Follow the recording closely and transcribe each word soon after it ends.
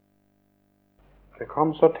Det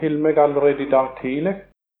kom så til meg allerede i dag tidlig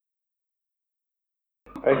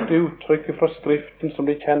et uttrykk fra Skriften som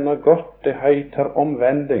de kjenner godt. Det heter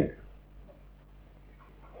omvending.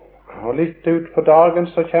 Og litt ut på dagen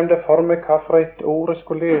så kom det for meg hva for et ord jeg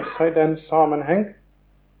skulle lese i den sammenheng.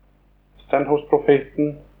 Den hos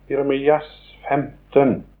profeten Jeremias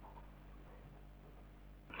 15.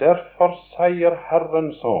 Derfor sier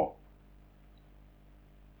Herren så: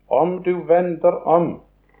 om du vender om,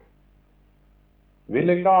 vil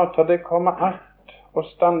jeg late deg komme att og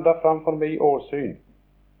standa framfor meg åsyn.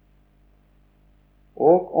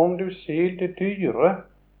 Og om du ser det dyre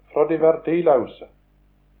fra de verdiløse,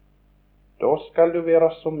 da skal du være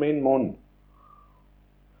som min munn.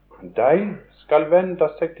 De skal vende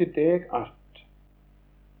seg til deg att,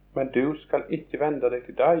 men du skal ikke vende deg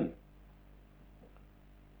til deg.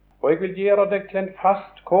 Og jeg vil gjøre deg til en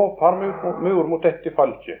fast kåparmur mot dette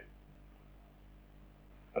folket.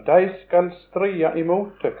 Og de skal stride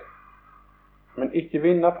imot deg, men ikke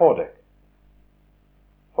vinne på deg.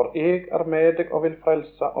 For jeg er med deg og vil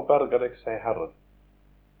frelse og berge deg, sier Herren.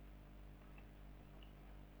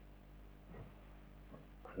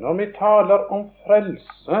 Når vi taler om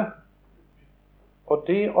frelse, og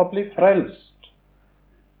det å bli frelst,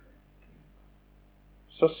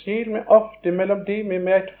 så sier vi ofte mellom de vi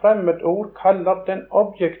med et fremmed ord kaller den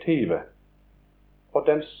objektive og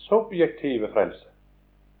den subjektive frelse.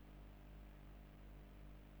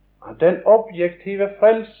 Den objektive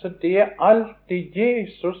frelse, det er alt det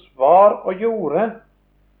Jesus var og gjorde,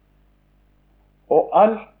 og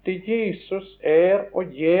alt det Jesus er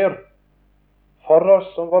og gjør for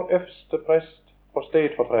oss som vår øverste prest og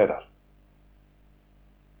stedfortreder.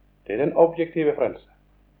 Det er den objektive frelse.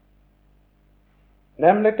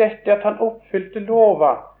 Nemlig dette at han oppfylte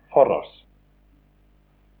lova for oss.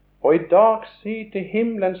 Og i dag sitter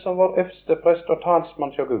himmelen som vår øverste prest og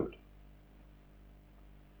talsmann til Gud.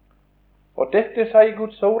 Og dette sier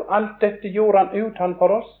Guds ord, alt dette gjorde han uten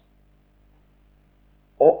for oss,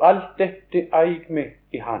 og alt dette eier vi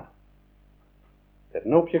i han. Det er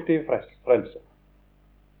den objektive frelse.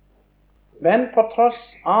 Men på tross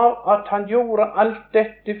av at han gjorde alt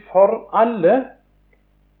dette for alle,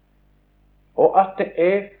 og at det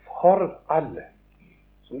er for alle,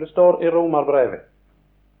 som det står i Romerbrevet,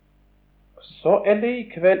 så er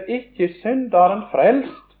likevel ikke synderen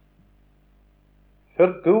frelst,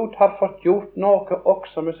 for Gud har fått gjort noe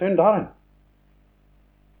også med synderen.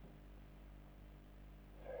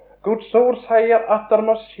 Guds ord sier at det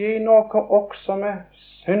må skje noe også med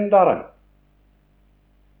synderen.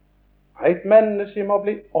 Et menneske må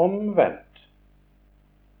bli omvendt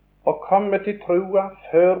og komme til troa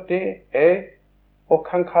før det er og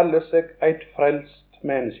kan kalle seg et frelst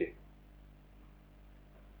menneske.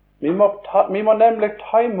 Vi må nemlig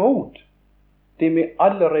ta imot det vi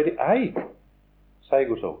allerede eier, sier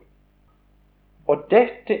Guds ord. Og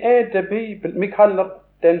dette er det Bibelen vi kaller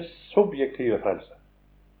den subjektive frelse.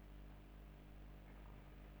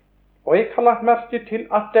 Og jeg har lagt merke til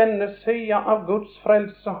at denne sida av Guds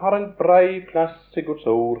frelse har en brei plass i Guds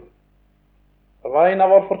ord. Det var en av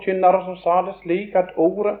våre forkynnere som sa det slik at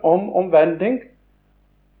ordet om omvending,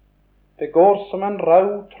 det går som en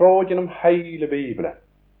rød tråd gjennom hele Bibelen.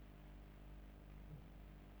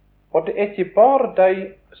 Og det er ikke bare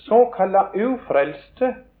de såkalte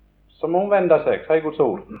ufrelste som omvender seg, sier Guds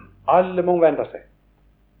ord. Alle må omvende seg.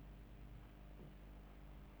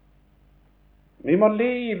 Vi må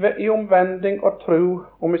leve i omvending og tro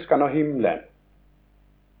om vi skal nå himmelen.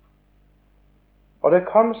 Og det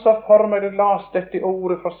kom så for meg å lese dette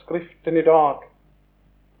ordet fra Skriften i dag,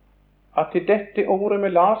 at i dette ordet vi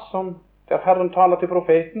las om der Herren taler til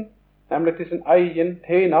profeten, nemlig til sin egen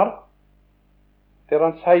tjener, der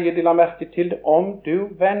han sier, de la merke til det, om du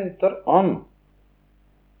vender om,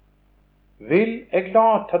 vil jeg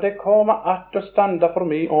late deg komme att og standa for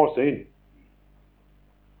meg åsyn.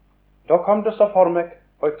 Da kom det så for meg,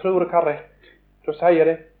 og jeg tror jeg har rett, så sier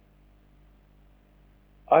det,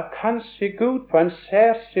 at kanskje Gud på en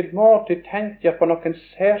særskilt måte tenker på noen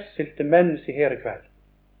særskilte mennesker her i kveld.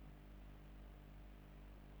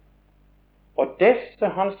 Og disse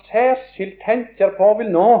han særskilt tenker på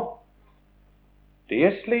vil nå, det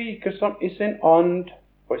er slike som i sin ånd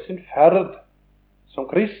og i sin ferd som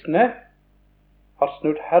kristne har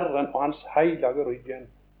snudd Herren og hans hellige ryggen.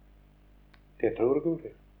 Det tror jeg Gud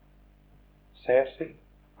er. Særskilt.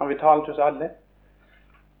 Han vil tale til oss alle.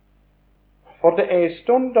 For det er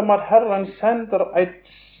stund om at Herren sender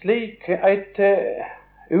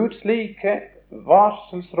ut slike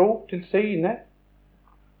varselsrop til sine,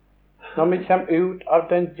 når vi kommer ut av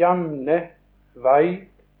den jamne vei,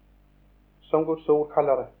 som Guds ord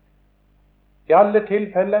kaller det. I alle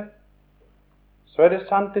tilfeller så det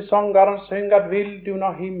sant det sangeren synger, at vil du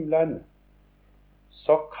nå himmelen,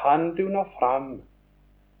 så kan du nå fram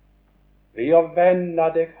ved å vende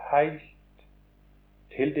deg heilt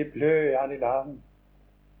til det blødende land.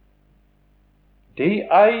 De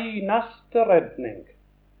eneste redning,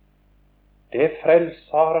 det er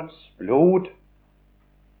frelsarens blod.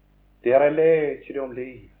 Der er legedom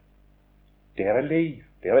liv. Der er liv.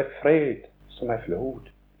 Der er fred som er flod.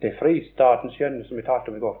 Det er fristatens skjønne som vi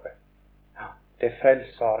talte om i går. Ja, det er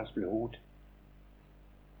frelsarens blod.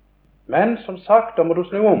 Men som sagt, da må du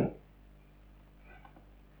snu om.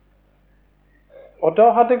 Og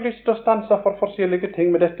da hadde jeg lyst til å stanse for forskjellige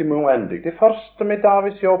ting med dette med omvending. Det første med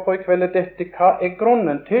David ser på i kveld er dette: hva er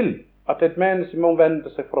grunnen til at et menneske må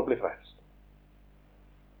omvende seg for å bli frelst?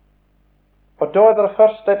 Og da er det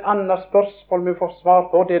først et annet spørsmål vi får svar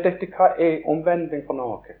på, det er dette: hva er omvending for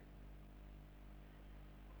noe?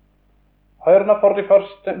 Hør nå for det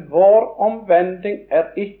første, vår omvending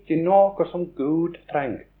er ikke noe som Gud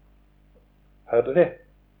trenger. Hør du det?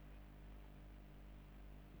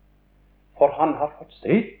 For han har fått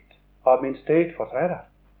sitt av min stedfortreder.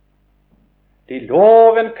 De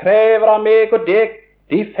loven krever av meg og deg,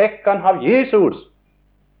 de fikk han av Jesus.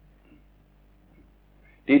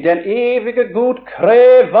 De den evige Gud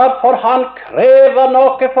krever, for han krever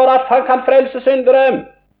noe for at han kan frelse syndere.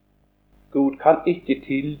 Gud kan ikke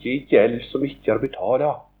tilgi gjeld som ikke er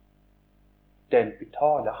betalt. Den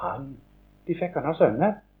betaler han. De fikk han av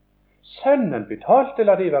sønnen. Sønnen betalte,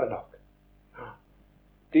 la de være nok.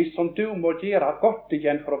 De som du må gjøre godt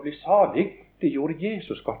igjen for å bli salig, de gjorde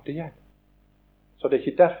Jesus godt igjen. Så det er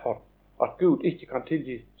ikke derfor at Gud ikke kan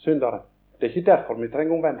tilgi syndere. Det er ikke derfor vi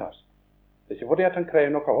trenger omvende oss. Det er ikke fordi at han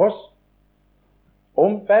krever noe av oss.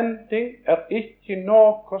 Omvending er ikke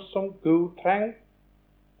noe som Gud trenger.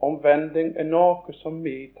 Omvending er noe som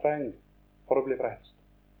vi trenger for å bli frelst.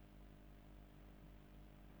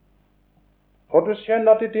 For du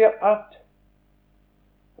skjønner det der at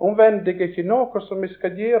omvending er ikke noe som vi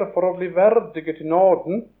skal gjøre for å bli verdige til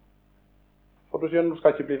nåden. For du skjønner, du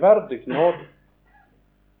skal ikke bli verdig til nåden.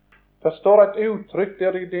 Det står et uttrykk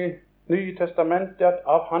der i Det Nye Testamentet at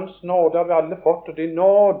av hans nåde har vi alle fått, og det er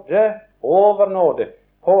nåde over nåde.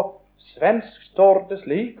 På svensk står det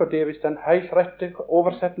slik, og det er visst en helt rette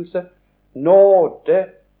oversettelse: nåde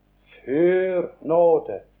før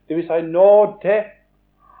nåde. Det vil si nåde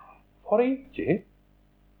for ikke.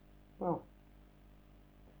 Ja.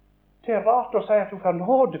 Det er rart å si at du får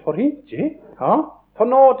nåde for ikke. Ja? For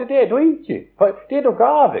nåde, det er du ikke. Det er du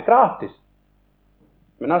gave, gratis.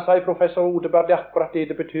 Men han sier, professor Odeberg, det er akkurat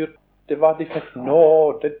det betyr. Det var de fikk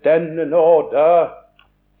nåde, denne nåde,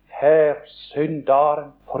 her syndaren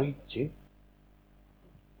for ikke.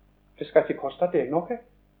 Det skal ikke koste deg noe.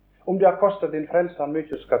 Om det har kostet din frelser mye,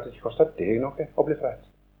 så skal det ikke koste deg noe å bli frelst.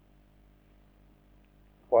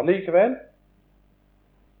 Og allikevel,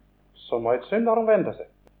 så må et synder omvende seg.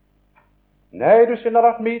 Nei, du skjønner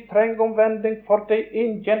at vi trenger omvending, fordi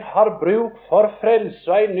ingen har bruk for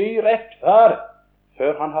frelse og en ny rettferd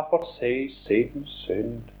før han har fått se sin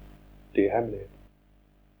synd. Det er hemmelig.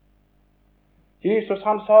 Jesus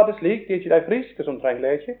han sa det slik: det er ikke de friske som trenger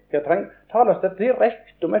lege. Her tales det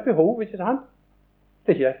direkte om et behov, ikke sant?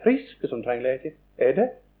 Det er ikke de friske som trenger lege, er det?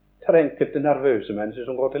 Det er enkelte nervøse mennesker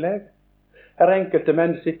som går til lege. Det er enkelte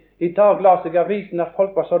mennesker. I dag las jeg i avisen at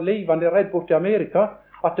folk var så livende redd bort i Amerika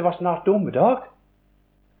at det var snart dommedag.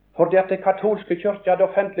 Fordi at den katolske kirke hadde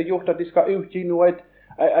offentliggjort at de skal utgi noe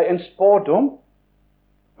en spådom.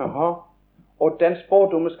 Aha. Og den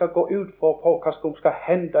spådommen skal gå ut på hva som skal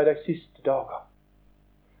hende i de siste dager.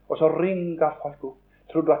 Og så ringer folk opp.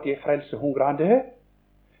 Tror du at de er frelsehungrende?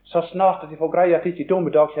 Så snart de får greie at ikke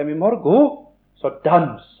dommedag kommer i morgen, så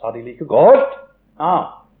danser de like godt.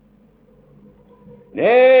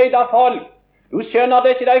 Nei da, folk. Du skjønner,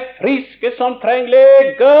 det er ikke de friske som trenger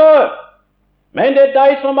lege, men det er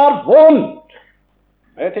de som har vondt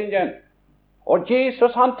med tingen. Og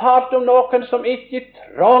Jesus han talte om noen som ikke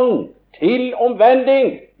trang til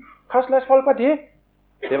omvending. Hva slags folk var det?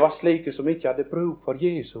 Det var slike som ikke hadde bruk for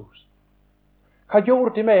Jesus. Hva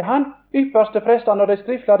gjorde de med han? Ypperste prester når de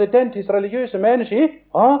skriftlade den tids religiøse mennesker?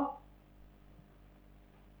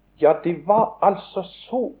 Ja, de var altså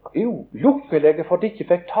så ulykkelige for de ikke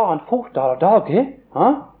fikk ta han fortere av dage.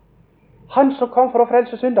 Han som kom for å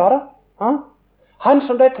frelse syndere. Han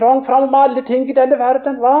som de trang fram om alle ting i denne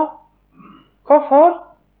verden, hva? Hvorfor?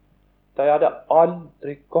 De hadde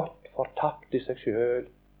aldri gått fortapt i seg selv.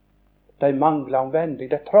 De manglet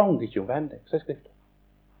omvending. De trang ikke omvending, sier Skriften.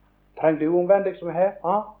 Trenger du omvending som er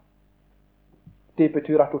her? Det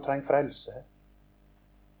betyr at du trenger frelse.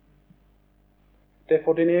 Det er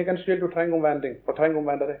for din egen skyld du trenger omvending, og trenger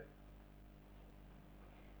omvende det.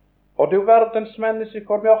 Og du verdens mennesker,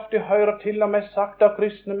 hvor vi ofte hører til og med sagt av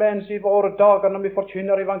kristne mennesker i våre dager når vi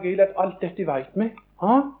forkynner evangeliet, at alt dette vet vi.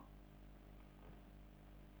 Ha?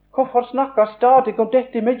 Hvorfor snakker stadig om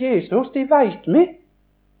dette med Jesus? Det vet vi.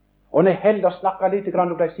 Og vi heller snakker litt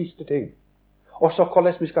om de siste ting. Og så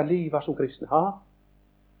hvordan vi skal leve som kristne. Ha?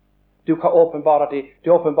 Du kan åpenbare det.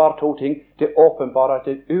 Det åpenbarer to ting. Det åpenbarer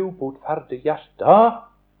et ubotferdig hjerte.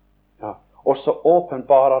 Ja. Og så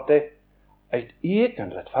åpenbarer det et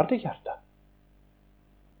egenrettferdig hjerte.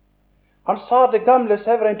 Han sa det gamle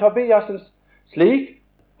Severin Tobiasen slik,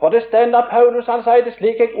 for det stender Paulus, han sier det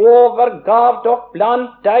slik: jeg overgav dere blant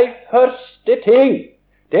de første ting.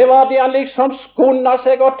 Det var det han liksom skunda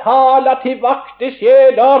seg å tale til vakte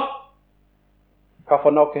sjeler. Hva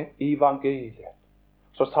for noe? Evangeliet.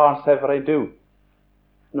 Så sa han Severin, du,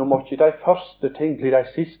 nå må ikke de første ting bli de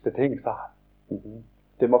siste ting, sa han.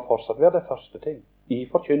 Det må fortsatt være de første ting, i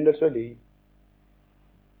forkynnelse og liv.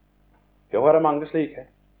 Jo, er det mange slike.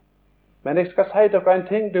 Men jeg skal si dere en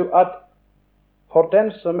ting, du, at for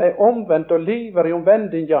den som er omvendt og lever i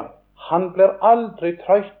omvendinga, han blir aldri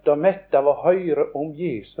trøtt og mett av å høre om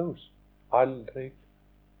Jesus. Aldri.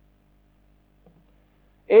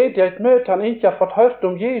 Er det et møte han ikke har fått hørt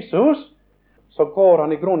om Jesus, så går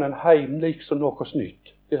han i grunnen heim liksom noe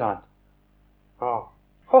snytt. Ikke sant? Ja.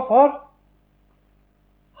 Hvorfor?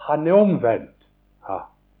 Han er omvendt. Ja.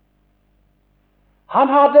 Han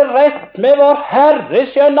hadde rett med vår Herre,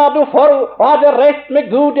 skjønner du, og hadde rett med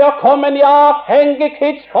Gud i å komme i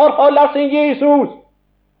avhengighetsforhold av sin Jesus.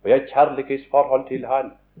 Og i et kjærlighetsforhold til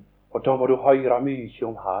han. Og da må du høre mye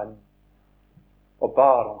om han. Og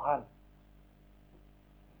bare om han.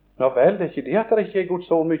 Nå vel, det er ikke det at det ikke er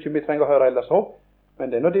Guds ord mye vi trenger å høre ellers òg,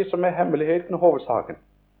 men det er nå det som er hemmeligheten og hovedsaken.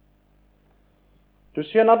 Du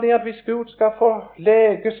skjønner det at hvis Gud skal få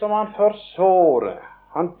lege som han forsårer,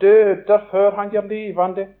 han døder før han gjør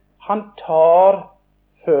livende, han tar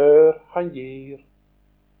før han gir.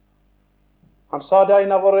 Han sa det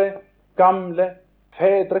en av våre gamle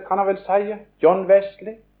fedre, kan han vel si, John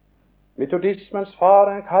Wesley, metodismens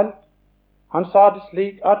far er kalt. Han sa det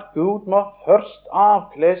slik at Gud må først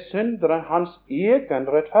avkle synderen hans egen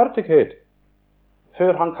rettferdighet,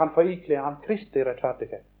 før han kan få ikle ham Kristi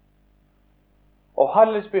rettferdighet. Og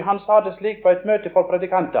Hallesby, han sa det slik på et møte for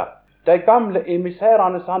predikanter. De gamle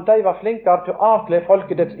emissærene, sa han, de var flinkere til å avkle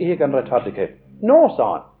folket dets egen rettferdighet. Nå, sa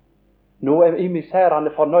han, nå er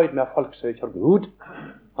emissærene fornøyd med at folk søker Gud.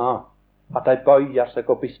 Ja, at de bøyer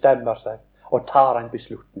seg og bestemmer seg og tar en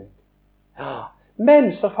beslutning. Ja.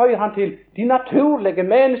 Men så føyer han til de naturlige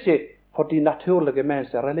mennesker, for de naturlige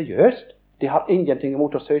mennesker er religiøst. De har ingenting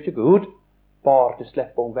imot å søke Gud, bare de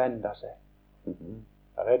slipper å omvende seg.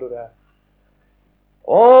 Der er du der.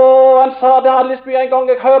 Han sa det Hallesby en gang,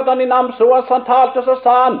 jeg hørte han i Namsos, han talte, så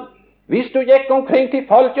sa han, hvis du gikk omkring til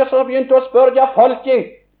folket, så begynte å spørre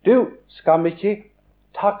folket, du, skal vi ikke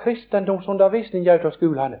ta kristendomsundervisning ut av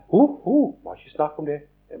skolene? Må ikke snakke om det,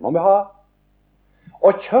 det må vi ha.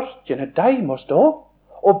 Og kirkene, de må stå,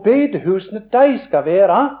 og bedehusene, de skal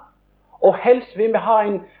være, og helst vil vi ha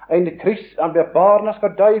en kristen, barna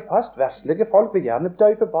skal døypast, verslige folk vil gjerne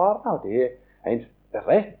døype barna, og det er en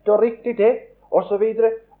rett og riktig det, og så videre,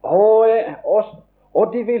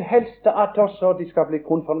 og de vil helst at også de skal bli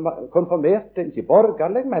konfirmert, ikke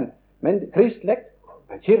borgerlig, men kristelig,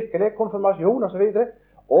 kirkelig konfirmasjon og så videre,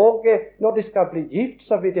 og når de skal bli gift,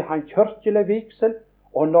 så vil de ha en kirkelig vigsel,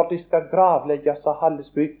 og når de skal gravlegges av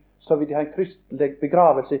Hallesby, så vil de ha en kristelig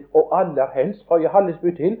begravelse, og aller helst får jeg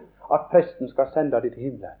Hallesby til at presten skal sende dem til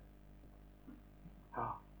himmelen. Ja.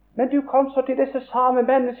 Men du kom så til disse samme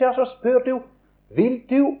mennesker, så spør du, vil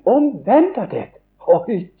du omvende deg? Og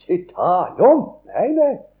ikke tale om.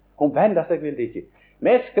 Nei, omvende seg vil de ikke.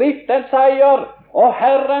 Men Skriften sier, og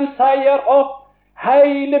Herren sier, og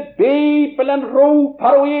hele Bibelen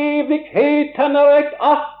roper, og evigheten er et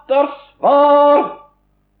attersvar.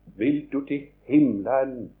 Vil du til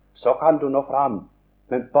himmelen, så kan du nå fram,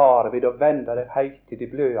 men bare ved å vende deg helt til de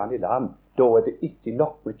blødende lam. Da er det ikke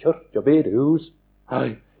nok med kirke og bedehus.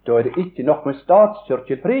 Nei, da er det ikke nok med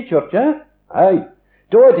statskirke eller frikirke. Nei,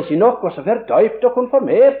 da er det ikke nok å være døypt og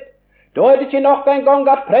konfirmert. Da er det ikke nok en gang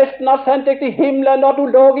at presten har sendt deg til himmelen når du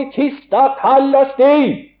lå i kista, kald og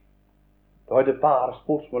stiv. Da er det bare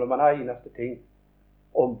spørsmål om en eneste ting.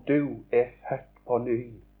 Om du er født på ny.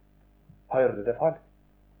 Hører du det, folk?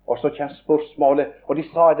 Og så kommer spørsmålet, og de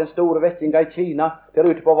sa i den store vekkinga i Kina, der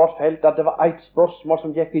ute på vårt felt, at det var et spørsmål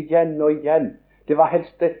som gikk igjen og igjen. Det var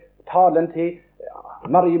helst talen til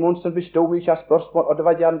Marie Monsen bestod mye av spørsmål, og det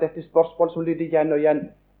var gjerne dette spørsmål som lydde igjen og igjen.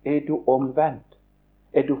 Er du omvendt?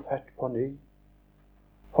 Er du født på ny?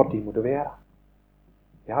 For det må du være.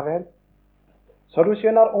 Ja vel. Så du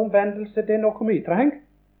skjønner, omvendelse, det er noe vi trenger.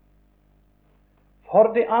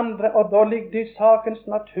 For det andre, og da ligger det i sakens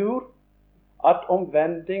natur, at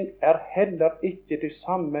omvending er heller ikke det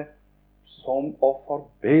samme som å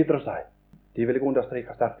forbedre seg. Det vil jeg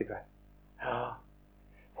understreke sterkt i kveld. Ja.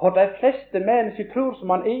 For de fleste mennesker tror som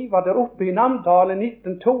han Ivar der oppe i Namdalen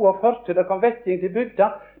 1942, det kom vekking til bygda.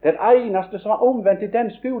 Den eneste som var omvendt i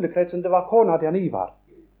den skolekretsen, det var kona til han Ivar.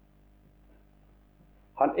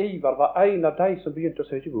 Han Ivar var en av de som begynte å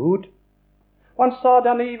søke Gud. Og han sa til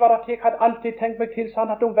han Ivar at jeg hadde alltid tenkt meg til, så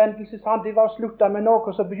han at omvendelse, sa han, det var å slutte med noe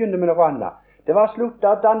og så begynne med noe annet. Det var å slutte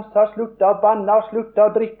å danse, slutte å banne, slutte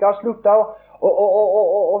å drikke, slutte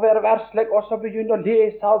å være verslig, og så begynne å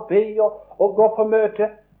lese og be og gå på møte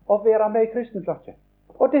og være med i kristenflokken.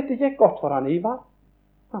 Og dette gikk godt for han Ivar.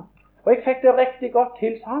 Ja. Og jeg fikk det riktig godt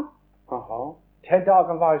til, sa han. Aha. Den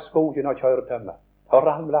dagen var i skogen og kjørte tømmer. Da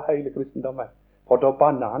ramlet hele kristendommen. For da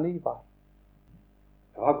banna han Ivar.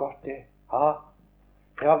 Det var godt det. Ja.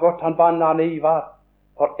 Det var godt han banna han Ivar.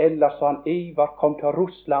 For ellers så han Ivar kom til å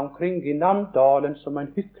rusle omkring i Namdalen som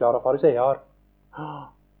en hykler og fariseer. Ja.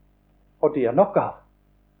 Og det er nok av.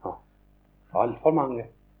 Ja. Alt for mange.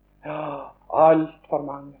 Ja, alt for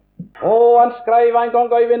mange. Og han skrev en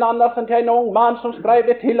gang Øyvind Andersen til en ung mann som skrev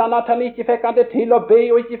det til han at han ikke fikk han det til å be,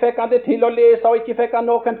 og ikke fikk han det til å lese, og ikke fikk han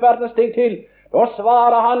noen verdens ting til. Da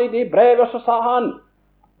svarer han i de brevet, og så sa han,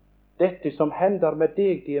 dette som hender med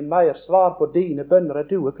deg, det er mer svar på dine bønner enn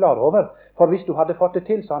du er klar over. For hvis du hadde fått det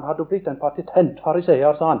til, sa han, hadde du blitt en patent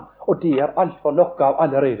fariseer, sa han. Og det er alt for nok av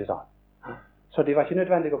allerede, sa han. Så det var ikke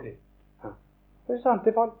nødvendig å bli. Det er sant,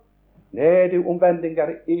 det fall. Nei, du, omvending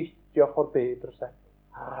er ikke å forbedre seg.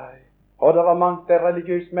 Nei. Og det var mange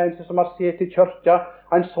religiøse mennesker som har sett i kyrkja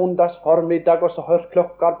en søndags formiddag og så hørt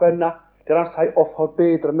klokka bønna, der han sier å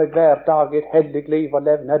forbedre meg hver dag i et hellig liv og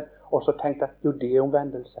levned, og så tenkte jeg, jo, det er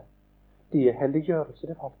omvendelse. Det er helliggjørelse,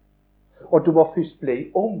 det fall. Og du må først bli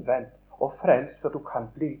omvendt og frelst, for du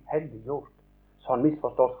kan bli helliggjort. Sånn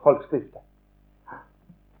misforstår folk skriftet.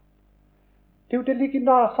 Det ligger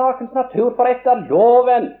i sakens natur, for etter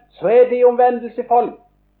loven så er det omvendelse folk.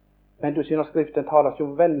 Men du synes skriften taler ikke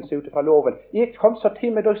om omvendelse ut fra loven. Jeg kom så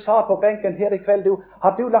til meg da jeg sa på benken her i kveld,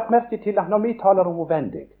 har du lagt merke til at når vi taler om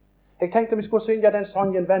omvending, jeg tenkte vi skulle synge den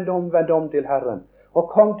sangen, vend om til Herren, og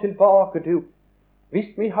kom tilbake, du.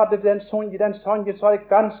 Hvis vi hadde den sangen, så er jeg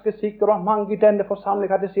ganske sikker, og mange i denne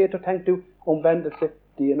forsamling hadde sett og tenkt, du, omvendelse,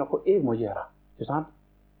 det er noe jeg må gjøre. Ikke sant?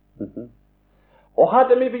 Og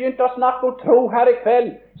hadde vi begynt å snakke om tro her i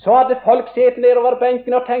kveld, så hadde folk sett nedover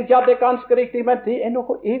benken og tenkt, ja, det er ganske riktig, men det er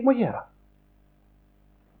noe jeg må gjøre.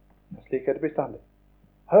 Slik er det bestandig.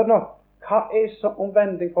 Hør nå, hva er så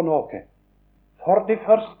omvending for noe? For det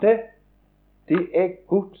første, det er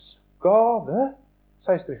Guds gave,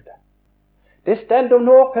 sier skriften. Det stender om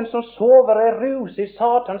noen som sover i rus i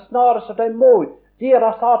Satans snare, så de må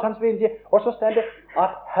gjøre Satans vilje, og så stender det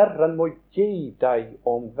at Herren må gi deg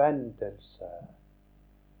omvendelse.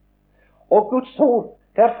 Og Guds ord,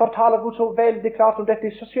 derfor taler Guds ord veldig klart om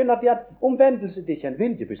dette, så skjønner de at omvendelse det er ikke en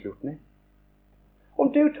viljebeslutning.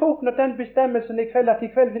 Om du tok nå den bestemmelsen i kveld, at i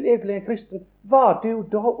kveld vil jeg bli en kristen, var du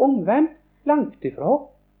da omvendt? Langt ifra.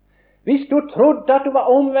 Hvis du trodde at du var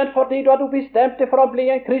omvendt fordi du hadde bestemt deg for å bli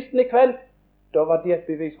en kristen i kveld, da var det et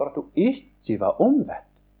bevis for at du ikke var omvendt.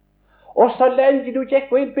 Og så lenge du gikk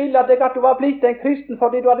og innbildet deg at du var blitt en kristen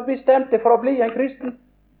fordi du hadde bestemt deg for å bli en kristen,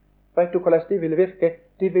 vet du hvordan det ville virke?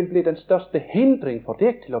 Det vil bli den største hindring for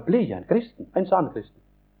deg til å bli en kristen, en sann kristen.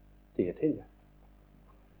 Det er ting.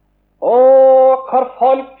 Hvor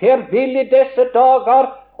folk her vil i disse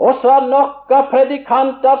dager, og så er nok av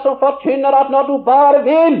predikanter som forkynner at når du bare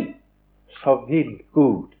vil, så vil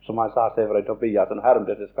Gud, som han sa seg over i Tobias, og herren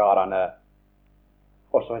dette skarene.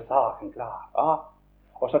 Og så er saken klar. Ja.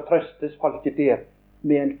 Og så trøstes folket der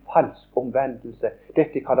med en falsk omvendelse.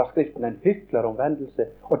 Dette kaller skriften en hykleromvendelse,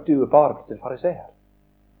 og du er bare blitt en fariseer.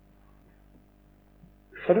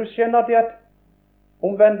 Så du skjønner det at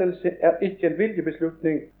omvendelse er ikke en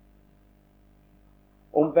viljebeslutning.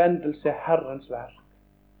 Omvendelse er Herrens verk.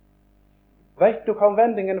 Vet du hva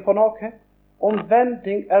omvendingen er for noe?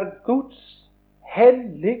 Omvending er Guds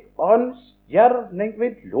hellige ånds gjerning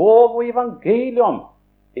ved lov og evangelium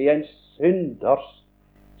i en synders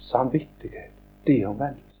samvittighet. Det er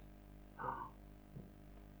omvendelse.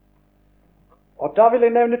 Og da vil jeg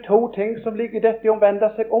nevne to ting som ligger i dette omvende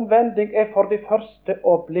seg. Omvending er for det første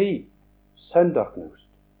å bli sønderknust.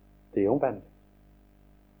 Det er omvending.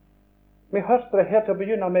 Vi hørte det her til å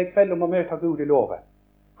begynne med i kveld om å møte Gud i loven.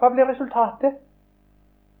 Hva blir resultatet?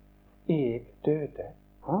 Jeg døde.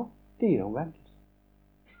 Ja, det er omvendelse.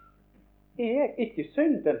 Jeg, ikke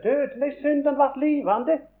synden døde, nei, synden ble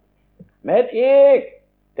livende. Men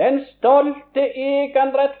den stolte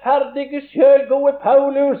egen rettferdige sjølgode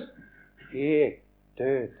Paulus, jeg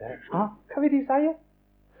døde. Hva vil de si?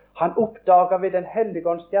 Han oppdaget ved den hellige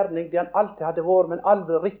ånds gjerning det han alltid hadde vært, men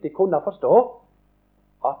aldri riktig kunne forstå,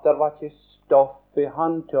 at det var ikke stoff i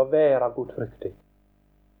han til å være godfryktig.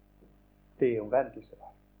 Det er omvendelse.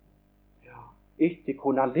 Ja. Ikke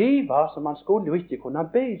kunne leve som han skulle, og ikke kunne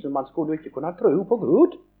be som han skulle, og ikke kunne tro på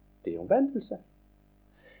Gud. Det er omvendelse.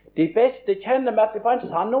 De beste kjenner meg til på en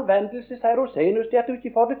sann omvendelse, sier Rosenus, det at du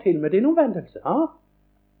ikke får det til med din omvendelse.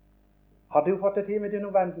 Har du fått det til med din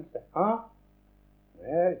omvendelse?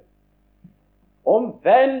 Nei.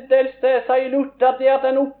 Omvendelse, sier Luther, det er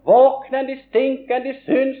den oppvåknende, stinkende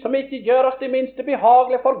synd som ikke gjør oss det minste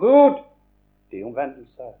behagelig for Gud. Det er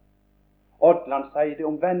omvendelse. Odland sier det,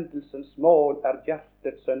 omvendelsens mål er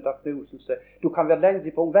hjertets sønderknuselse. Du kan være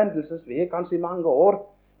lenge på omvendelsens vei, kanskje i mange år,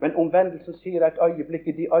 men omvendelsen sier et øyeblikk,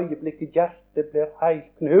 i de øyeblikket hjertet blir helt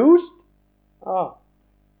knust.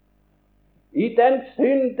 I den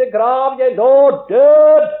syndegrav jeg lå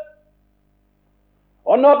død.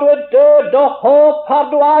 Og når du er død, da håper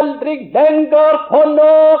du aldri lenger på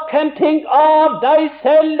noen ting av deg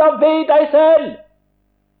selv og ved deg selv.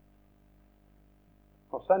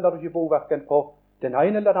 Og sender du ikke boverken på den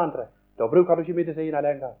ene eller den andre, da bruker du ikke medisiner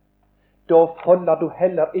lenger. Da folder du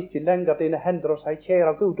heller ikke lenger dine hender og sier,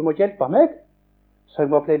 kjære Gud, du må hjelpe meg, så jeg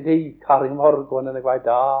må bli lik her i morgen enn jeg var i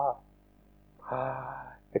dag.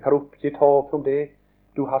 Jeg har oppgitt håp om det.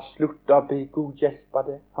 Du har sluttet å be Gud hjelpe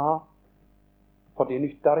deg. For det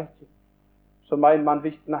nytter ikke. Som en mann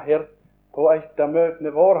vitnet her på et av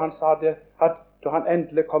møtene vår, han sa det at da han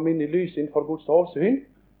endelig kom inn i lyset innenfor Guds åsyn,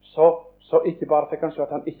 så ikke bare fikk han se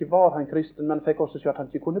at han ikke var en kristen, men fikk også se at han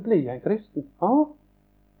ikke kunne bli en kristen.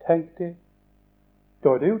 Tenk det.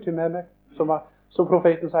 Da er det jo ikke med meg, som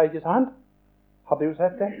profeten sier, ikke sant? Har du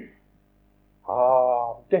sett det?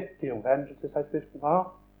 Dette er omvendelse, sier Skriften.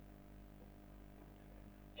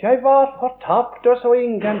 Jeg var fortapt og så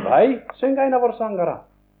ingen vei, synger en av våre sangere.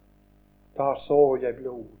 Da så jeg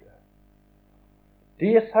blodet.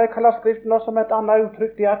 Det sier kaller Skriften også som et annet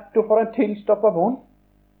uttrykk, det at du får en tilstoppet munn.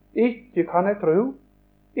 Ikke kan jeg tro,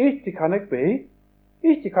 ikke kan jeg be,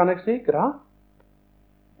 ikke kan jeg sikre.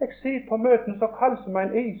 Jeg sitter på møtene så kald som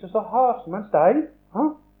en is og så hard som en stein.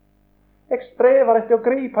 Jeg strever etter å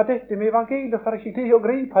gripe dette med evangeliet, for ikke det å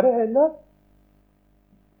gripe det heller.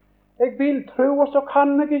 Jeg vil tro, og så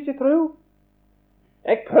kan jeg ikke tro.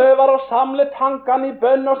 Jeg prøver å samle tankene i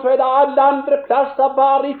bønn, og så er det alle andre plasser,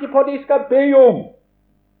 bare ikke på de skal be om.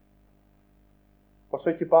 Og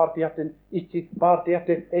så ikke bare det at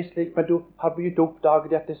det er slik, men du har begynt å oppdage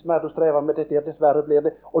det at det som er du strever med dette, dessverre blir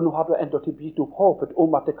det, og nå har du enda til begynt opp håpet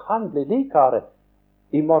om at det kan bli likere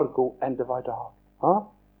i morgen enn det var i dag.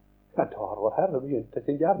 Men da har vår Herre begynt til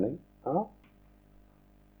sin gjerning.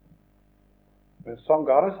 Men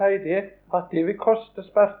sangeren sier det, at det vil koste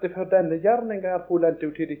smerte for denne gjerningen er fullendt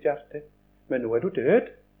ut i ditt hjerte. Men nå er du død.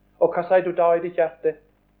 Og hva sier du da i ditt hjerte?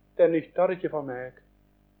 Det nytter ikke for meg.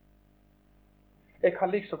 Jeg kan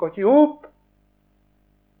liksom gå ikke opp.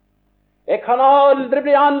 Jeg kan aldri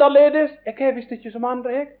bli annerledes. Jeg er visst ikke som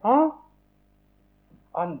andre, jeg.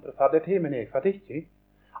 Andre får det til, men jeg får det ikke.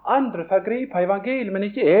 Andre får gripe evangeliet, men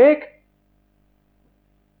ikke jeg.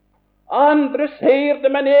 Andre ser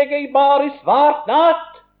det, men jeg er bare i svart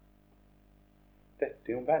natt.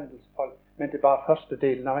 Dette er omvendelse, folk. Men det er bare første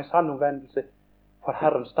delen av en sann omvendelse. For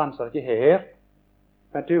Herren stanser ikke her.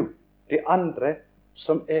 Men du, det andre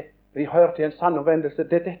som vi hører til en sann omvendelse,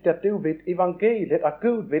 det er dette at du vet evangeliet, at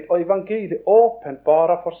Gud vet, og evangeliet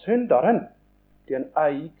åpenbarer for synderen. Det er en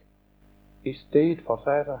eig i sted for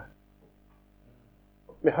sære.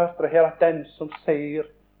 Vi hørte her at den som ser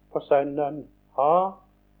på sønnen,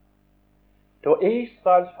 da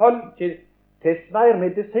Israels folk til svær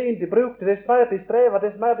medisin, de brukte det svær, de strevet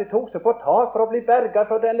det svær, de tok seg på tak for å bli berget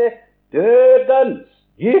fra denne dødens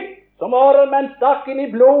gift, som ormen stakk inn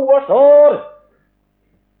i blod og sår.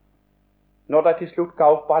 Når de til slutt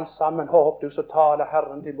ga opp alt sammen håp, så taler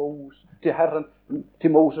Herren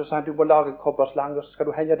til Moses, sa du må lage en kobberslange, og så skal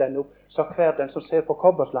du henge den opp, så hver den som ser på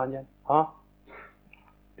kobberslangen.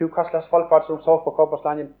 Du, hva slags folk var det som så på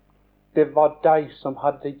kobberslangen? Det var de som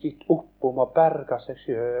hadde gitt opp om å berge seg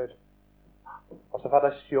selv. Og så var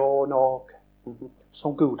det sjån og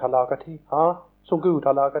som Gud har laget til. Som Gud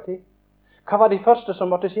har laget til. Hva var de første som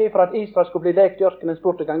måtte skje for at Israel skulle bli lekt i ørkenen,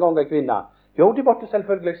 spurte en gang en kvinne? Jo, de måtte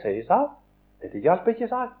selvfølgelig se, sa. Det hjalp ikke,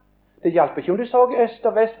 sa. Det hjalp ikke om de så i øst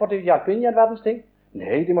og vest, for det hjalp ingen verdens ting.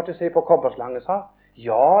 Nei, de måtte se på kobberslangen, sa.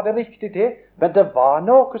 Ja, det er riktig det, men det var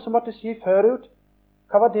noe som måtte skje forut.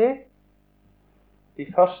 Hva var det? De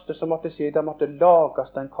første som måtte skje, det måtte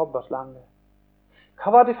lages en kobberslange.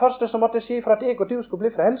 Hva var det første som måtte skje for at jeg og du skulle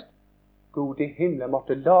bli frelst? Gud i himmelen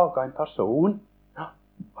måtte lage en person. Ja,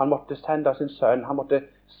 han måtte sende sin sønn, han måtte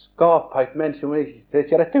skape et menneske. Det er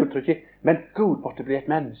ikke rett uttrykk, men Gud måtte bli et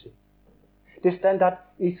menneske. Det stender at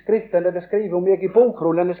i Skriften det skriver om meg, i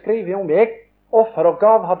bokrullen det skriver om meg, offer og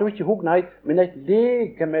gav har du ikke hugnet, men et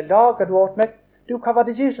legeme lager du åt meg. Du, hva var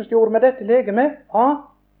det Jesus gjorde med dette legeme? Ja?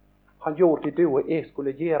 Han gjorde det du og jeg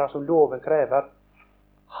skulle gjøre som loven krever.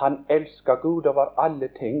 Han elsker Gud over alle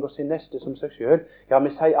ting og sin neste som seg selv. Ja,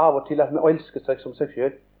 vi sier av og til at vi elsker seg som seg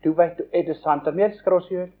selv. Du vet, er det sant at vi elsker oss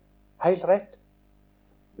selv? Helt rett.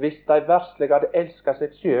 Hvis de verslige hadde elsket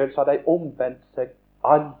seg selv, så hadde de omvendt seg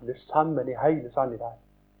alle sammen i hele Sannidal.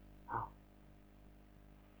 Ja.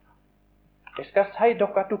 Jeg skal si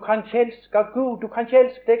dere at du kan ikke elske Gud, du kan ikke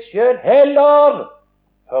elske deg selv heller,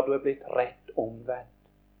 før du er blitt rett omvendt.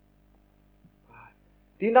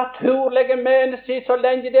 De naturlige mennesker, så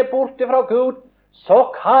lenge det er borte fra Gud,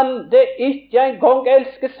 så kan det ikke engang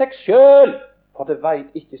elske seg selv, for det vet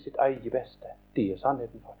ikke sitt eget beste. Det er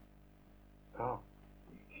sannheten for. Ja.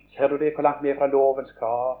 Ser du det, hvor langt vi er fra lovens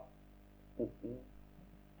krav?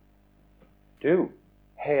 Du,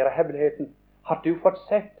 her er hemmeligheten. Har du fått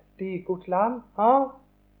sett det Guds land? Ja?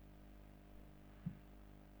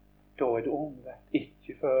 Da er du omvendt,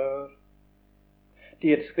 ikke før.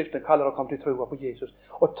 Det er Skriften kaller å komme til troa på Jesus.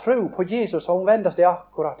 Og tro på Jesus og omvendes det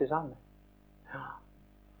akkurat det samme. Ja.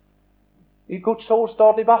 I Guds ord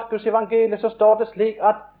står det i Markus evangeliet, så står det slik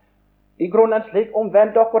at i grunnen slik,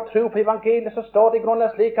 omvend dere og tro på evangeliet, så står det i grunnen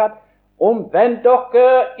slik at omvend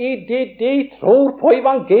dere i det de tror på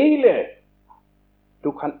evangeliet.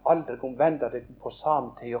 Du kan aldri omvende deg på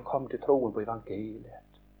samme tid og komme til troen på evangeliet.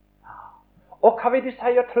 Ja. Og hva vil de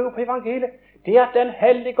si å tro på evangeliet? Det at den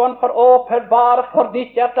Hellige Ånd får åpenbare for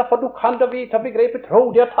ditt hjerte, for du kan da vite begrepet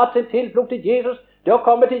tro, det har tatt sin tilflukt til Jesus, det har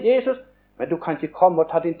kommet til Jesus, men du kan ikke komme og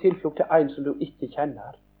ta din tilflukt til en som du ikke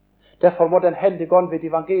kjenner. Derfor må den Hellige Ånd ved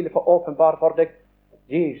evangeliet få åpenbare for deg.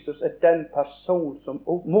 Jesus er den person som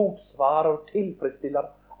motsvarer og tilfredsstiller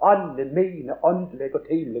alle mine åndelige og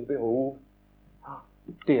tidlige behov.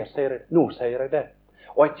 Der sier jeg, nå sier jeg det.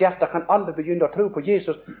 Og et hjerte kan aldri begynne å tro på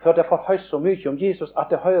Jesus før det får hørt så mye om Jesus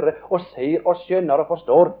at det hører og ser og skjønner og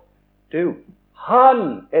forstår. Du,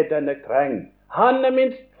 han er den jeg trenger. Han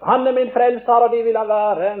er min frelser, og det vil han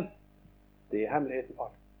være. Det er hemmeligheten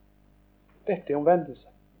for. Dette er omvendelse.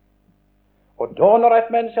 Og da når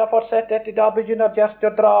et menneske har fått sett dette, da begynner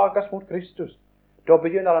hjertet å drages mot Kristus. Da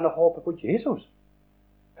begynner han å håpe på Jesus.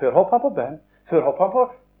 Før håper han på bønn, før håper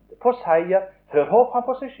han på seier, før håper han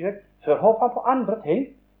på seg selv, før håper han på andre ting,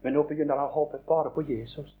 men nå begynner han å håpe bare på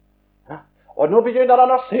Jesus. Ja? Og nå begynner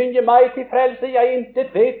han å synge meg til frelse, jeg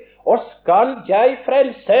intet vet, og skal jeg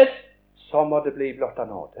frelses, så må det bli blott av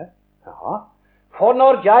nåde. Ja. For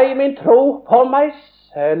når jeg min tro på meg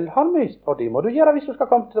selv har mist, og det må du gjøre hvis du skal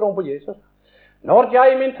komme til troen på Jesus. Når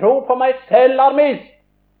jeg min tro på meg selv har mist,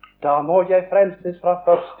 da må jeg frelses fra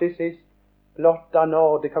først til sist, blott av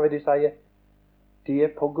nåde, hva vil de si? Det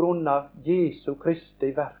er på grunn av Jesu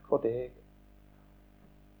Kristi verk for deg.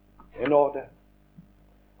 Det er nåde.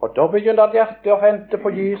 Og da begynner hjertet å vente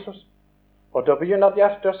på Jesus. Og da begynner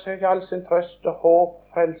hjertet å søke all sin trøst og håp,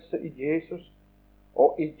 frelse i Jesus,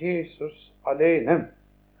 og i Jesus alene.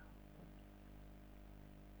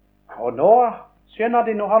 Og nå, skjønner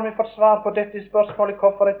de, nå har vi fått svar på dette spørsmålet,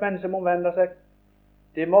 hvorfor et menneske må omvende seg.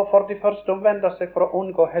 De må for det første omvende seg for å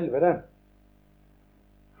unngå helvete.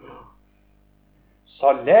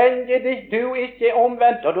 Så lenge du ikke er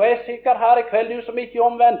omvendt, og du er sikker her i kveld, du som ikke er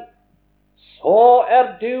omvendt, så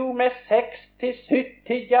er du med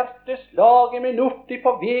 60-70 hjerteslag i minuttet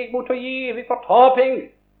på vei mot å gi fortaping.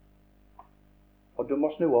 Og du må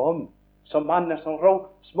snu om, som mannen som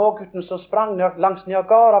smågutten som sprang langs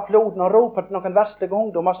Niagara-floden og ropte til noen verslige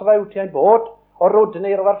ungdommer som var ute i en båt og rodde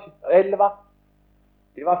nedover elva.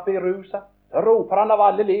 De var beruset. Da roper han av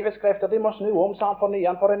alle livets krefter, de må snu om, sa han, for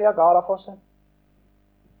nedenfor Niagara-fossen.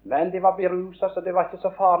 Men de var beruset, så det var ikke så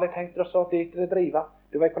farlig, tenkte de, så gikk de drive.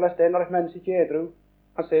 Du vet hvordan det er når et menneske ikke er edru.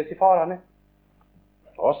 Han ser seg farene.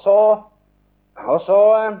 Og så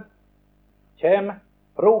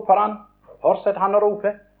roper han, fortsetter han å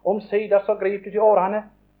rope, omsider så griper de til årene.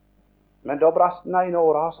 Men da brast den ene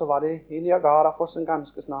åra, så var det i Niagara-fossen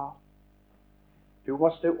ganske snart. Du må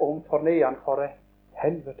stå om for nedenfor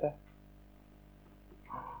helvete.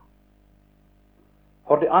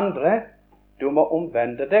 For det andre, du må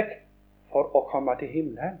omvende deg for å komme til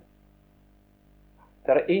himmelen.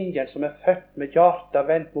 Det er ingen som er født med hjertet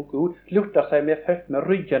vendt mot Gud, slutter seg med født med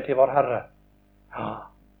ryggen til vår Herre. Ja.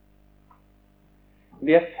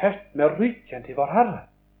 Vi er født med ryggen til vår Herre.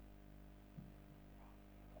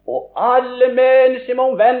 Og alle mennesker må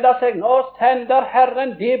omvende seg. Nå sender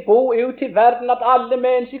Herren det bo ut til verden at alle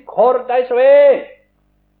mennesker, hvor de så er,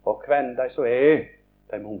 og hvem de så er,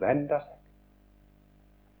 de må omvende seg.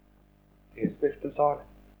 Det er Skriftens tale.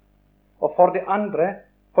 Og for det andre,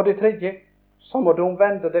 for det tredje, så må du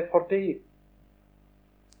omvende deg fordi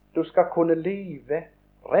du skal kunne leve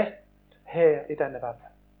rett her i denne verden.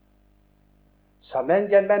 Så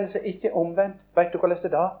lenge en menneske ikke er omvendt, vet du hva det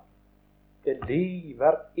er da? Det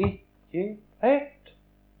lever ikke rett,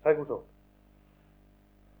 sier Guds ord.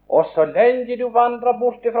 Og så lenge du vandrer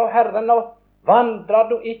bort fra Herren, og vandrer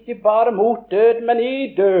du ikke bare mot døden, men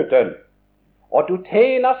i døden, og du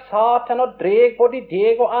tjener Satan og dreg både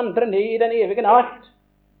deg og andre ned i den evige natt.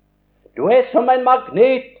 Du er som en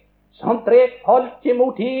magnet som dreg folk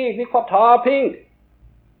imot evig fortaping.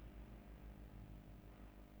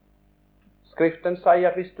 Skriften sier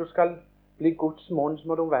at hvis du skal bli Guds munn, så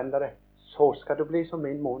må du omvende deg. Så skal du bli som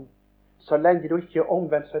min munn. Så lenge du ikke er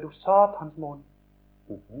omvendt, så er du Satans munn.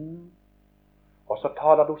 Og så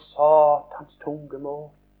taler du Satans tungemål.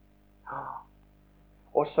 Ja.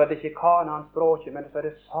 Og så er det ikke Kanaans språk, men så er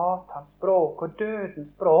det Satans språk og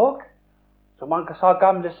dødens språk. Som man sa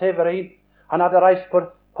gamle Severin, han hadde reist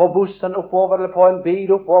på bussen oppover, eller på en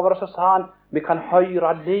bil oppover, og så sa han, vi kan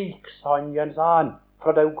høre liksangen, sa han,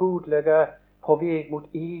 fra det ugudelige på vei mot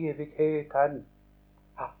evigheten.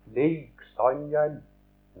 Ja, liksangen.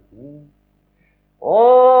 Å,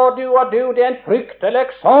 du og du, det er en fryktelig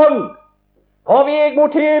sang på vei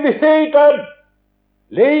mot evigheten.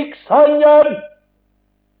 Liksangen.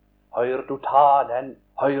 Hører du talen,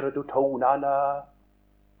 hører du tonene.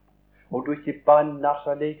 Og du ikke banner,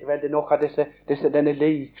 så likevel det er noe av denne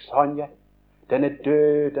liksangen, denne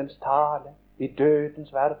dødens tale, i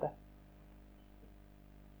dødens verden.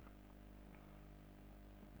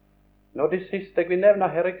 Nå det siste jeg vil nevne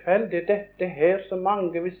her i kveld, det er dette her som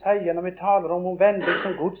mange vil si når vi taler om omvendelse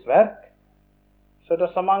som Guds verk. Så det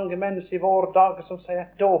er så mange mennesker i våre dager som sier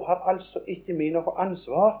at da har altså ikke vi noe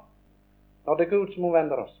ansvar når det er Gud som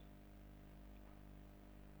omvender oss.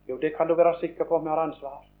 Jo, det kan du være sikker på at vi har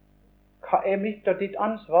ansvar. Hva er mitt og ditt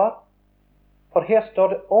ansvar? For her står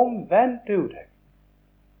det omvend du deg.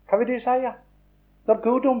 Hva vil du si når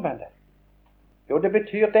Gud omvender? Jo, det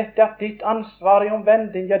betyr dette at ditt ansvar i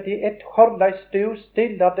omvending, ja, det er hvordan du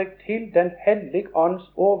stiller deg til den Hellige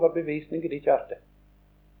Ånds overbevisning i ditt hjerte.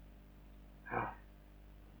 Ja.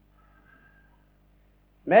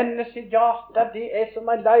 Menneskets hjerte, det er som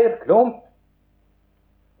en leirklump.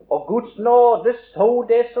 Og Guds nåde så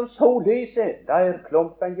det som sollyset.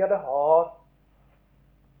 Leirklumpen gjør det hard,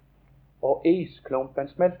 og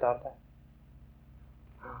isklumpen smelter det.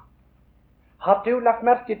 Har du lagt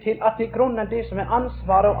merke til at i grunnen det som er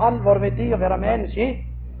ansvar og alvor ved det å være menneske,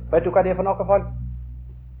 vet du hva det er for noe folk?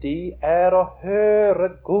 De er å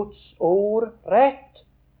høre Guds ord rett.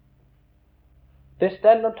 Det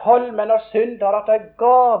stender om tolvmenn og syndere at de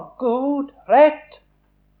gav Gud rett.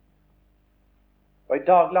 Og i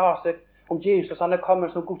dag las jeg om Jesus, han er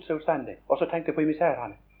kommet som Guds utsending, og så tenkte jeg på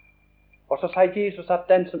misærene. Og så sier Jesus at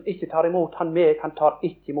den som ikke tar imot han meg, han tar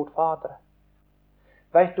ikke imot Faderen.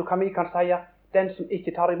 Vet du hva vi kan si? Den som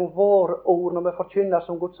ikke tar imot våre ord når vi forkynner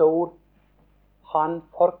som Guds ord, han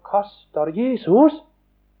forkaster Jesus.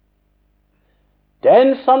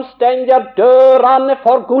 Den som stenger dørene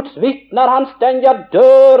for Guds vitner, han stenger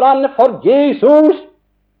dørene for Jesus.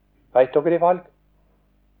 Vet dere det, valg?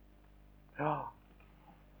 Ja.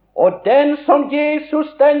 Og den som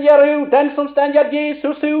Jesus stenger ut, den som stenger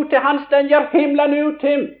Jesus ut, han stenger himmelen ut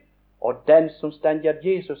til. Og den som stenger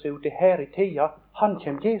Jesus ut her i tida, han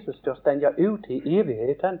kommer Jesus til å stenge ut i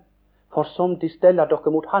evigheten. For som de steller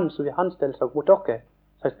dere mot han, så vil han stelle seg mot dere,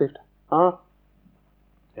 sier Skriften.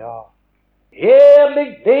 Ja. Herlig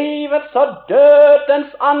livets og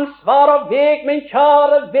dødens ansvar og veg, min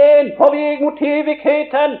kjære venn, på veg mot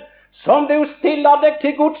evigheten, som du stiller deg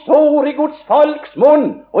til Guds ord i Guds folks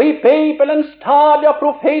munn, og i Bibelens tale og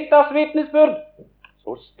profeters vitnesbyrd,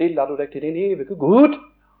 så stiller du deg til din evige Gud.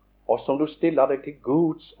 Og som du stiller deg til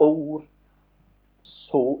Guds ord,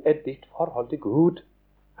 så er ditt forhold til Gud.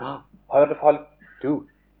 Ja, hører folk,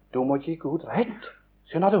 du må gi Gud rett,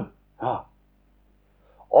 skjønner du? Ja.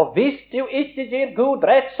 Og hvis du ikke gir Gud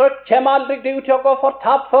rett, så kommer aldri du til å gå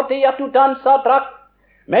fortapt fordi at du danser og drakk,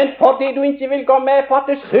 men fordi du ikke vil gå med på at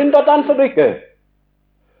det er synd å danse og drikke,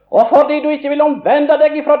 og fordi du ikke vil omvende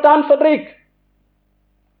deg ifra dans og drikk.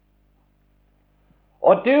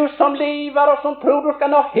 Og du som lever og som tror du skal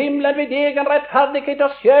nå himmelen ved egen rettferdighet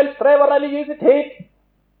og selvstrev og religiøsitet,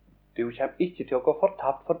 Du kommer ikke til å gå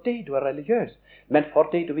fortapt fordi du er religiøs, men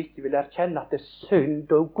fordi du ikke vil erkjenne at det er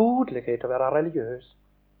synd og ugodelighet å være religiøs.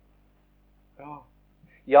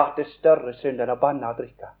 Ja, det er større synd enn å banne og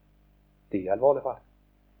drikke. Det er alvorlig for.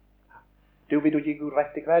 Du vil gi Gud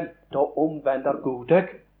rett i kveld, da omvender Gud deg.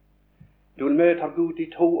 Du møter Gud i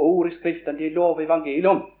 2 ord i Skriften, de lov og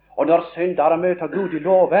evangelium. Og når syndere møter Gud i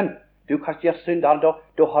loven, du kan ikke gjøre syndere,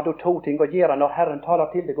 da har du 2 ting å gjøre når Herren taler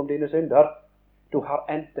til deg om dine synder. Du har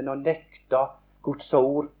enten å nekte Guds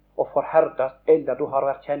ord og forherdes, eller du har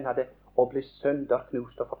å erkjenne det og bli synder,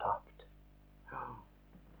 knust og fortapt.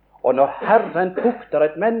 Og når Herren tukter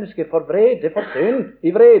et menneske for vrede for synd,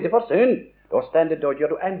 i vrede for synd, da gjør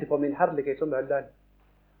du ende på min herlighet som møllen.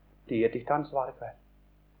 Det er ditt ansvar i kveld.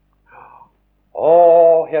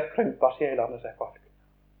 Her krymper sjelene seg, folk.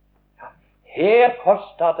 Her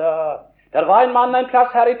koster det. Der var en mann en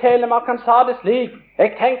plass her i Telemark, han sa det slik: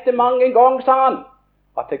 jeg tenkte mange en gang, sa han,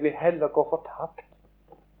 at jeg vil heller gå fortapt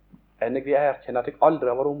enn jeg vil erkjenne at jeg aldri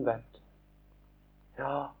har vært omvendt.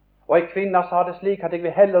 Ja, og en kvinne sa det slik, at jeg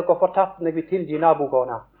vil heller gå fortapt enn jeg vil tilgi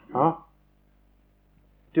nabokona.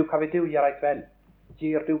 Du, hva vil du gjøre i kveld?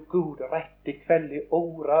 Gir du Gud rett i kveld i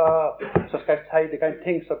ordet, så skal jeg si deg en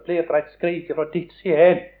ting som blir til et skrik fra ditt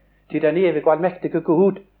sjel til den evige og allmektige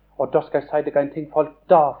Gud. Og da skal jeg si deg en ting, folk,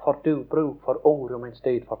 da får du bruk for ordet om en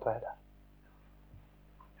stedfortreder.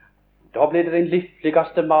 Da blir det din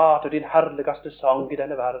livligste mat og din herligste sang i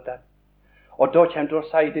denne verden. Og da kommer du å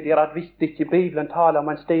si til dere at hvis ikke Bibelen taler om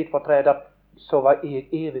en stedfortreder, så var jeg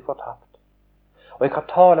evig fortapt. Og jeg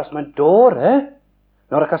kan tale som en dåre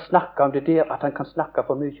når jeg kan snakke om det der, at han kan snakke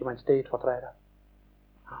for mye om en stedfortreder.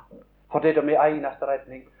 For det er min eneste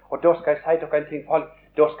redning. Og da skal jeg si dere en ting, folk.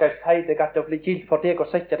 Da skal jeg si deg at det blir gilt for deg å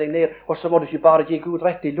sette deg ned, og så må du ikke bare gi Gud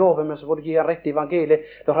rett i loven, men så må du gi rett i evangeliet,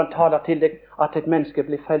 når han taler til deg at et menneske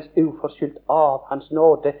blir frelst uforskyldt av hans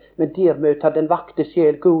nåde. Men der møter den vakte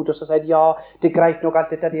sjel Gud, og så sier ja, det er greit nok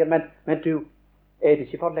alt dette der, men du, er det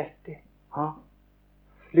ikke for lett det?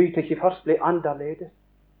 Lyt ikke først bli annerledes.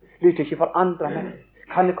 Lyt ikke for andre meg.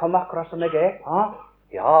 Kan det komme akkurat som jeg er?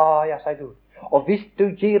 Ja, sier Gud. Og hvis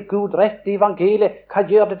du gir Gud rett i evangeliet, hva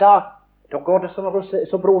gjør det da? Da går det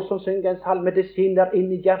som bror som synger en salme, det skinner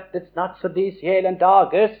inn i hjertets natt, så det sjelen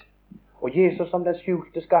dages. Og Jesus som den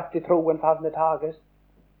skjulte skatt i troen favne tages.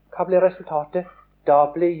 Hva blir resultatet? Da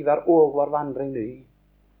bliver også vår vandring ny.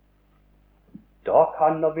 Da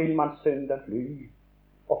kan og vil man synden fly,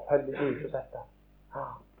 og følge Jesus etter.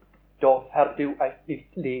 Da får du et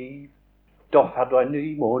nytt liv. Da får du en ny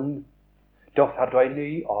munn. Da får du en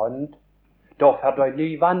ny ånd. Da får du en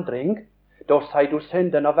ny vandring. Da sier du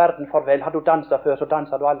synden og verden farvel. Har du danset før, så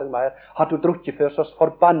danser du aldri mer. Har du drukket før, så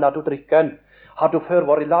forbanner du drikken. Har du før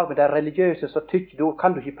vært i lag med de religiøse, så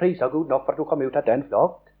kan du ikke prise Gud nok for at du kom ut av den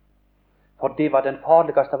flokk. For det var den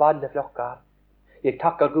farligste av alle flokker. Jeg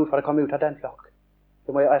takker Gud for at jeg kom ut av den flokk.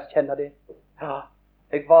 Så må jeg erkjenne det. Ja,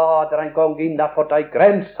 jeg var der en gang innenfor de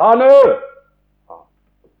grensene.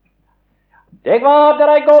 Jeg var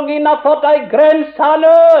der en gang innenfor de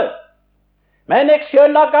grensene. Men jeg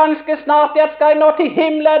skjønner ganske snart at skal jeg nå til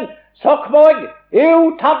himmelen, så må jeg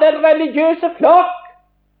ut av den religiøse flokk.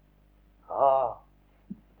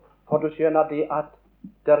 For du skjønner det at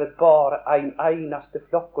det er bare en eneste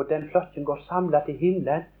flokk, og den flokken går samlet til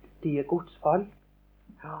himmelen. De er Guds folk.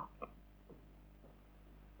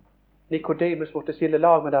 Nikodemus måtte skille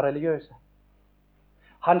lag med de religiøse.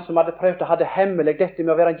 Han som hadde prøvd å ha det hemmelig, dette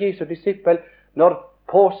med å være en Jesu disippel,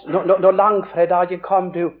 når langfredagen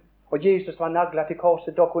kom, og Jesus var naglet til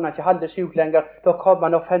korset, da kunne han ikke holde det skjult lenger. Da kom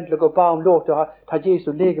han offentlig og ba om lov til å ta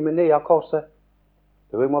Jesu legeme ned av korset.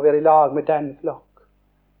 Vi må være i lag med den flokk.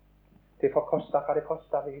 Det får koste hva det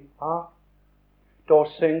koste vil. Da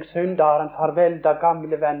syng syndaren farvel, da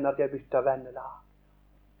gamle venner, de bytter vennelag.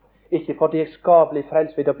 Ikke fordi jeg skal bli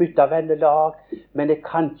frelst ved å bytte vennelag, men jeg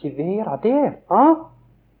kan ikke være der.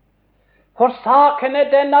 For saken er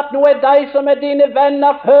den at nå er de som er dine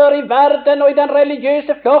venner før i verden og i den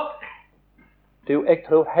religiøse flokk. Du, jeg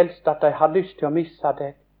tror helst at de har lyst til å misse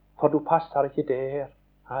deg, for du passer ikke der.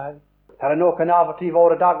 Nei. Her er noen av og til i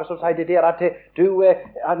våre dager som sier det der at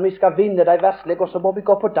vi skal vinne de verslige, og så må vi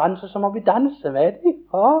gå på dans, og så må vi danse med dem.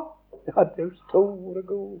 Ja, du store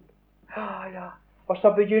Gud. Ja. Og så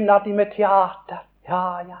begynner de med teater.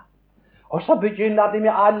 Ja. Og så begynner de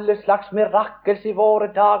med alle slags mirakels i våre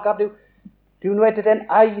dager. Nå er det den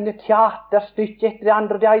ene teaterstykket etter det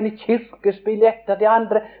andre, det ene kirkespill etter det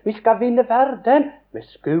andre. Vi skal vinne verden med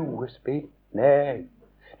skuespill. Nei.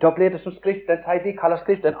 Da blir det som Skriften sier, de kaller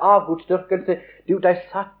Skriften avgudsdyrkelse. De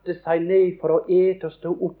satte seg ned for å ete og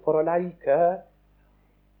stå opp for å leke.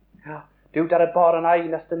 Ja. Du, det er bare en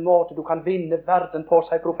eneste måte du kan vinne verden på,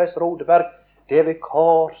 sier professor Odeberg. Det er ved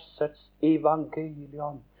korsets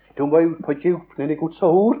evangelium. Du må ut på djupene i Guds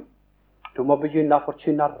ord. Du må begynne å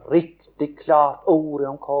forkynne riktig klart ordet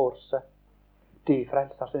om korset. De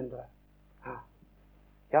frelser syndere.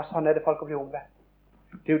 Ja, sånn er det folk å bli omvendt.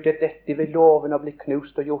 Du, det er dette ved loven å bli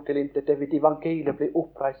knust og gjort til intet. Det er ved evangeliet bli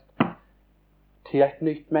oppreist til et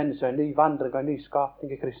nytt menneske, en ny vandring og en ny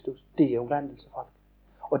skapning i Kristus. Det er omvendelse, folk.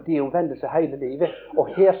 Og det er omvendelse hele livet.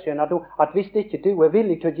 Og her skjønner du at hvis ikke du er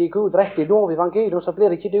villig til å gi Gud rett i lov evangeliet, så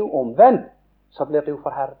blir ikke du omvendt. Så blir du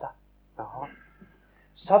forherdet. Ja.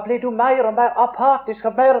 Så blir du mer og mer apatisk,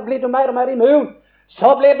 og blir du mer og mer immun.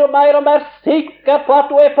 Så blir du mer og mer sikker på at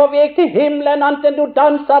du er på vei til himmelen, enten du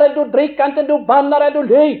danser, eller du drikker, enten du banner, eller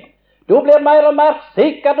du lyg. Du blir mer og mer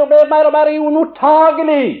sikker, du blir mer og mer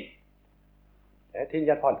umottagelig. Det er til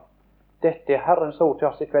iallfall. Dette er Herrens ord til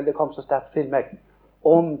oss i kveld. Det kom så sterkt til meg.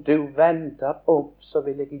 Om du vender opp, så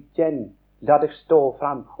vil jeg igjen la deg stå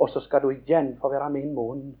fram, og så skal du igjen få være min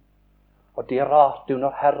munn. Og det er rart du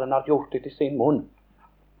når Herren har gjort det til sin munn.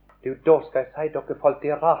 Du, da skal jeg si dere folk,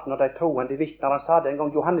 det er rart når de troende vitner. Han sa det en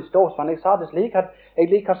gang, Johannes Dåsvann, jeg sa det slik at jeg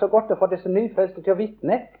liker så godt å få disse nyfrelste til å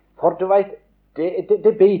vitne, for du vet,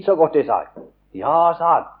 det biter så godt, det sa jeg. Ja,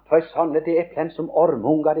 sa han, for sånne det er plen som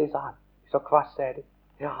ormunger, det sa han. Så kvass er det.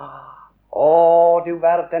 Ja, du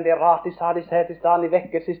verden, det er rart, de sa de seg til stedet i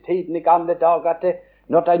vekkelsestiden i gamle dager, at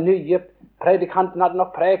når de nye predikantene hadde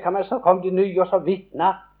nok preket med, så kom de nye og så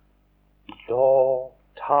vitna. Da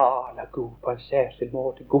taler Gud på en særskilt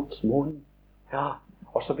måte, Guds munn. Ja,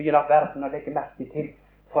 og så begynner verden å legge merke til.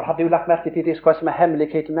 For har du lagt merke til det som er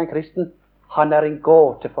hemmeligheten med en kristen? Han er en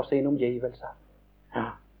gåte for sin omgivelse.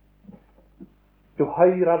 Ja. Du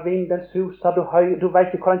hører vinden suser, du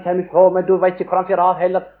vet ikke hvor han kommer ifra, men du vet ikke hvor han fyrer av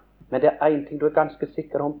heller. Men det er en ting du er ganske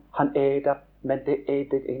sikker om, han er der, men det er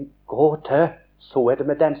en gåte. Så er det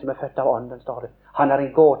med den som er født av ånden, står det. Han er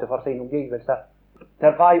en gåte for sin omgivelse.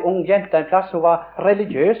 Der var en ung jente en plass, hun var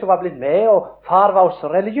religiøs, hun var blitt med, og far var også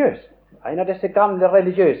religiøs. En av disse gamle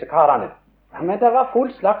religiøse karene. Ja, men det var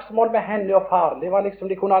full slagsmål med henne og far. Det var liksom,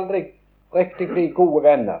 de kunne aldri riktig bli gode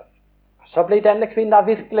venner. Så ble denne kvinna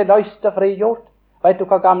virkelig løst og frigjort. Vet du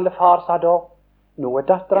hva gamle far sa da? Nå er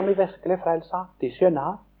datteren min virkelig frelsa. De skjønner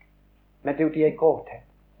han. Men du, de er gåte.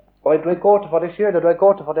 Og du er gåte for deg selv, og du er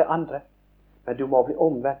gåte for det andre. Men du må bli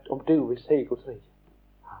omvendt om du vil se Guds rike.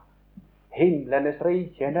 Himlenes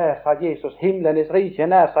rike er nær, sa Jesus. Himlenes rike er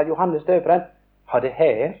nær, sa Johannes døperen. Ha, det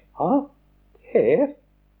her? Ha? Her?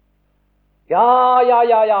 Ja.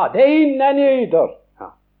 Det er innen yder.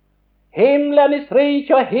 Ja. Himlenes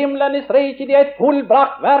rike og himlenes rike, det er et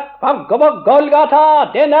fullbrakt verk på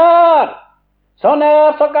Golgata. Det er nær. Så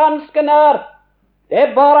nær, så ganske nær. Det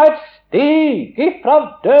er bare et stig ifra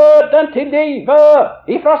døden til livet,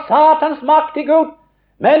 ifra Satans makt til Gud.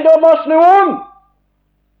 Men du må snu om.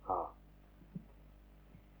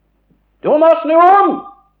 Du må snu om.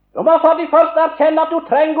 Du må for de første erkjenne at du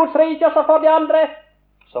trenger Guds rike, og så for de andre,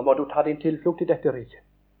 så må du ta din tilflukt i dette riket.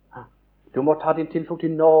 Du må ta din tilflukt i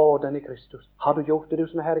nåden i Kristus. Har du gjort det, du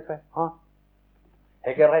som er her i kveld?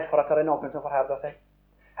 Jeg er redd for at det er noen som forherder seg.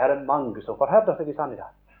 Her er mange som forherder seg i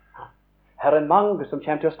Sannidal. Her er mange som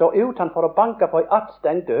kommer til å stå utenfor og banke på en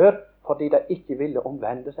attstengt dør, fordi de ikke ville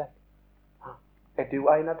omvende seg. Er du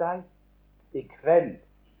en av dem? I kveld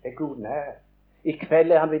er Gud nær. I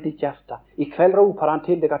kveld er han ved ditt hjerte. I kveld roper han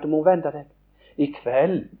til deg at du må vende deg. I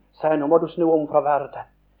kveld sier han, nå må du snu om fra verden.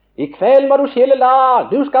 I kveld må du skille lag.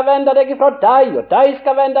 Du skal vende deg ifra deg, og de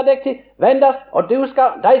skal vende deg til vendes, og de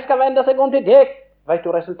skal vende seg om til deg. Vet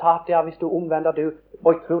du resultatet av hvis du omvender du?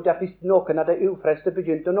 Og jeg tror at hvis noen av de ufrelste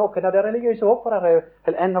begynte, og noen av de religiøse også, for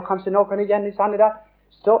det er enda kanskje noen igjen i Sannidal,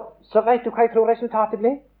 så vet du hva jeg tror resultatet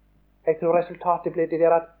blir? Jeg tror resultatet blir det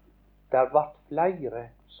der at det ble flere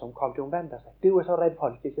som kom til å omvende seg. Du er så redd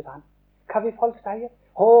folk, ikke sant? Hva vil folk si?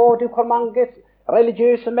 Du, hvor mange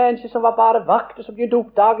religiøse mennesker som var bare vakter, som begynte å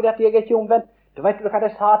oppdage at jeg er ikke omvendt. Du vet hva de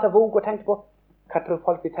sa til våg og tenkte på? Hva tror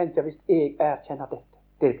folk vil tenke hvis jeg erkjenner dette?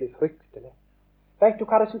 Det blir fryktelig. Vet du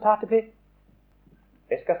hva resultatet blir?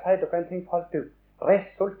 Jeg skal si dere en ting, folk, du.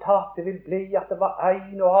 Resultatet vil bli at det var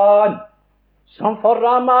en og annen som får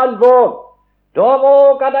ramme alvor. Da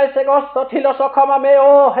våger de seg også til å komme med.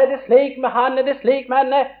 Er det slik med han, er det slik med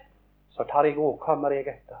henne? Så tar jeg og kommer jeg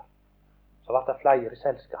etter. Så var det flere i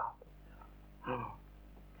selskap.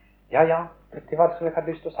 Ja, det var det som jeg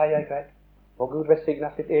hadde lyst til å si i kveld. Må Gud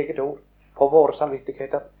velsigne sitt eget ord på våre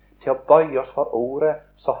samvittigheter til å bøye oss for ordet,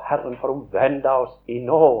 så Herren får omvende oss i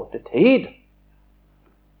nådetid.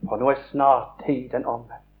 For nå er snart tiden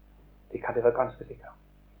omme. Det kan det være ganske sikkert.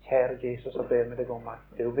 Kjære Jesus, så ber vi deg om at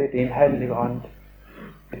du ved din hellige ånd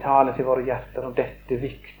Vi taler til våre hjerter om dette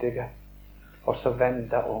viktige, og så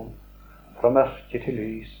vende om fra mørke til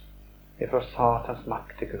lys, fra Satans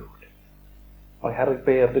makt til Gud. Og Herre, jeg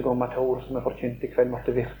ber deg om at ordet som er forkynt i kveld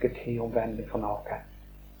måtte virke til omvending for noe.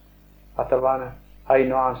 At det var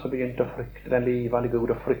en og annen som begynte å frykte den livende Gud,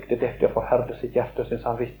 og frykte dette og forherde sitt hjerte og sin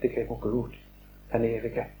samvittighet mot Gud, den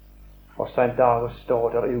evige. Og så en dag å stå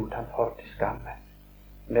der utenfor til skamme,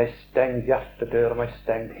 med ei stengt hjertedør og med ei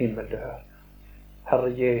stengt himmeldør. Herre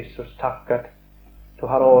Jesus, takk at du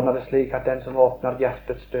har ordnet det slik at den som åpner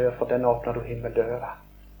hjertets dør, for den åpner du himmeldøra,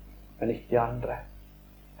 men ikke andre.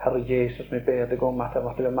 Herre Jesus, vi ber deg om at det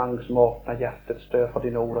måtte være mange som åpner hjertets dør for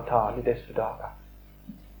dine ord og tale i disse dager,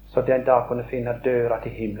 så den dag kunne finne døra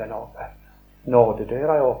til himmelen åpen.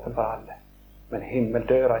 Nådedøra er åpen for alle, men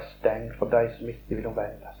himmeldøra er stengt for de som ikke vil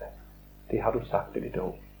omvende seg. Det har du sagt i ditt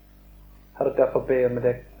ord. Herre, derfor ber vi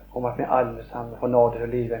deg om at vi alle sammen får nåde til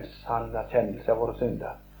å live en sann erkjennelse av våre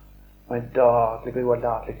synder, og en daglig og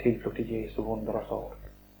uavlatelig tilflukt til Jesu wunder og sorg.